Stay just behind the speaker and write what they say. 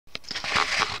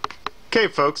Okay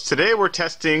folks, today we're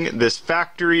testing this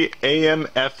factory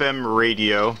AM/FM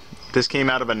radio. This came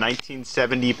out of a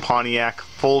 1970 Pontiac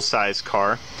full-size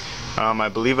car. I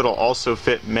believe it'll also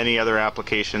fit many other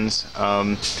applications.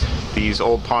 These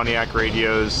old Pontiac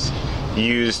radios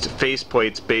used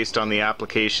faceplates based on the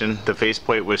application. The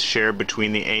faceplate was shared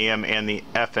between the AM and the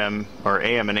FM, or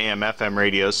AM and AM/FM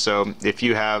radios. So if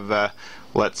you have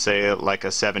let's say like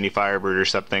a 70 Firebird or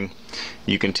something,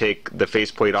 you can take the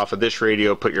faceplate off of this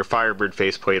radio, put your Firebird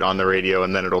faceplate on the radio,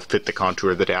 and then it'll fit the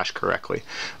contour of the dash correctly.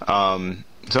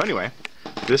 So anyway,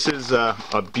 this is a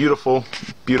beautiful,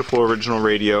 beautiful original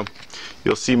radio.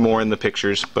 You'll see more in the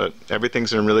pictures, but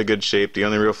everything's in really good shape. The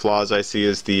only real flaws I see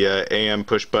is the AM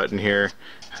push button here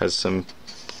has some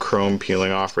chrome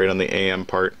peeling off right on the AM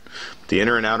part. The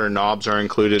inner and outer knobs are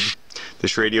included.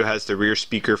 This radio has the rear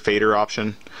speaker fader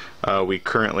option. We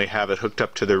currently have it hooked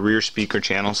up to the rear speaker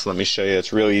channel, so let me show you.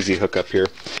 It's real easy hook up here.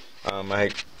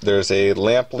 There's a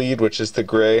lamp lead, which is the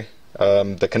gray.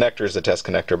 The connector is the test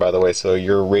connector, by the way, so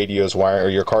your radio's wire, or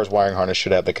your car's wiring harness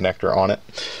should have the connector on it.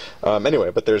 Anyway,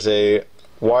 but there's a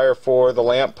wire for the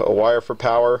lamp, a wire for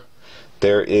power.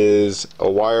 There is a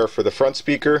wire for the front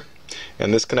speaker,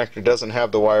 and this connector doesn't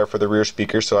have the wire for the rear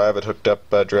speaker, so I have it hooked up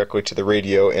directly to the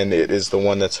radio, and it is the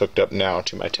one that's hooked up now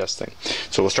to my testing.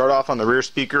 So we'll start off on the rear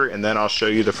speaker, and then I'll show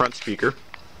you the front speaker.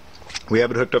 We have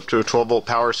it hooked up to a 12-volt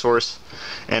power source,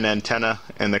 an antenna,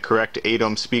 and the correct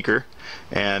 8-ohm speaker.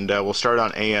 And we'll start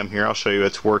on AM here. I'll show you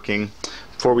it's working.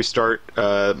 Before we start,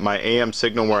 my AM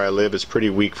signal where I live is pretty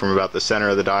weak from about the center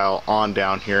of the dial on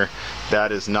down here.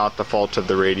 That is not the fault of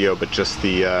the radio, but just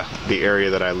the area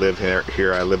that I live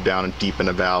here. I live down deep in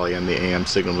a valley, and the AM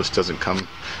signal just doesn't come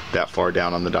that far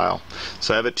down on the dial.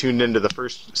 So I have it tuned into the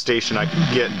first station I can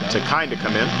get to kind of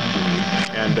come in,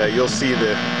 and you'll see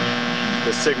the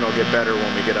signal get better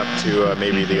when we get up to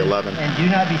maybe the 11. And do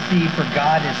not be deceived, for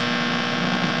God is...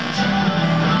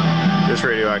 This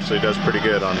radio actually does pretty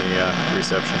good on the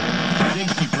reception.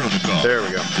 Safety protocol. There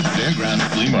we go. The Fairgrounds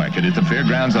Flea Market at the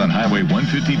Fairgrounds on Highway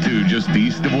 152, just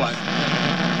east of what?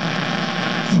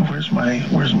 Where's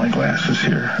my glasses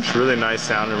here? It's really nice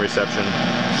sound and reception.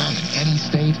 Any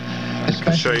state, I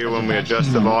can show you when we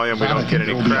adjust the volume, we don't get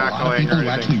any crackling or anything.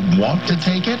 Actually want to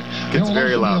take it. It's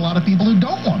very loud. A lot of people who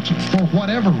don't want to, for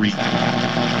whatever reason.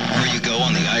 Where you go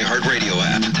on the iHeartRadio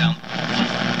app.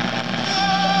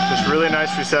 Just really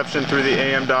nice reception through the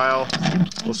AM dial.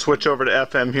 We'll switch over to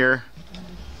FM here.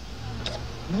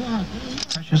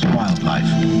 Precious wildlife,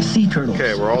 sea turtles.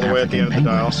 Okay, we're all the way at the end of the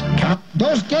dial.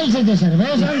 Dos cases de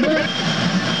cerveza.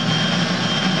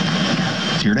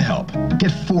 It's here to help.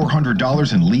 Get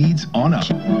 $400 in leads on up.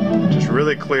 Just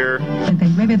really clear.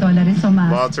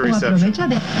 Lots of reception.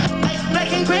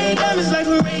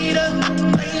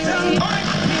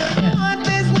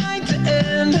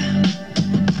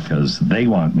 Because they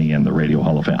want me in the Radio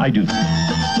Hall of Fame. I do.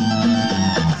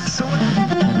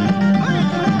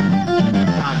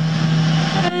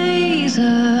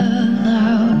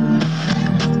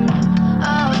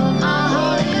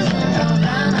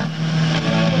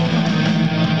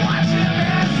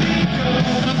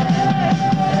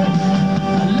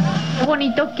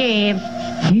 Bonito que...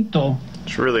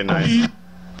 It's really nice.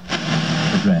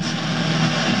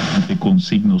 Gente con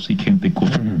signos y gente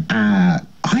con...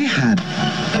 I had...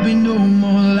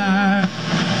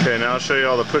 Okay, now I'll show you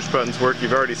all the push buttons work.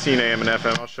 You've already seen AM and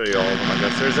FM. I'll show you all of them, I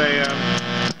guess. There's AM.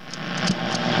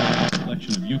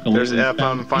 There's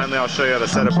FM. Finally, I'll show you how to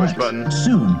set a push button.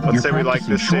 Let's say we like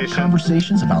this station. We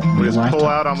just pull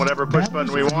out on whatever push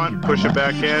button we want, push it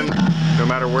back in. No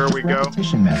matter where we go, we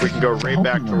can go right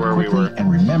back to where we were.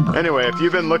 Anyway, if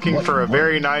you've been looking for a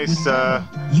very nice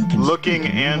looking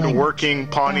and working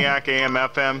Pontiac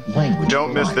AM/FM,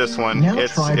 don't miss this one.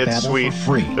 It's sweet.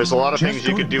 There's a lot of things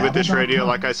you could do with this radio.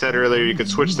 Like I said earlier, you could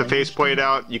switch the faceplate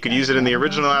out. You could use it in the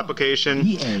original application.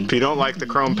 If you don't like the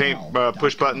chrome paint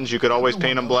push buttons, you could always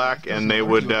paint them black, and they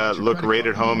would look great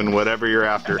at home and whatever you're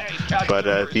after.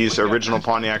 But these original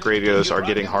Pontiac radios are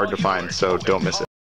getting hard to find, so don't miss it.